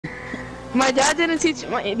My dad didn't teach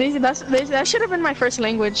my. That should have been my first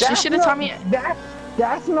language. She should have taught me.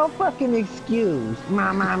 That's no fucking excuse.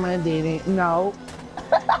 My mama didn't. No.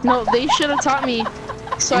 No, they should have taught me,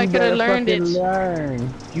 so I You could have better learned fucking it.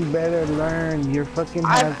 learn. You better learn. You're fucking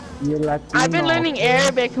you're Latino. I've been learning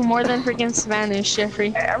Arabic more than freaking Spanish,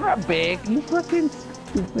 Jeffrey. Arabic? You fucking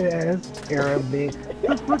stupid ass Arabic.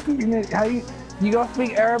 How you gonna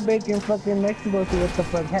speak Arabic in fucking Mexico, see what the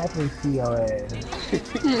fuck happens to your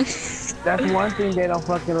ass. That's one thing they don't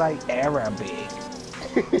fucking like, Arabic.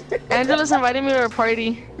 Angela's invited me to a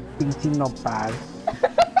party. Pinche nopal.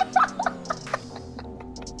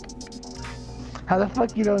 How the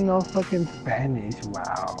fuck you don't know fucking Spanish?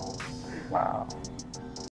 Wow. Wow.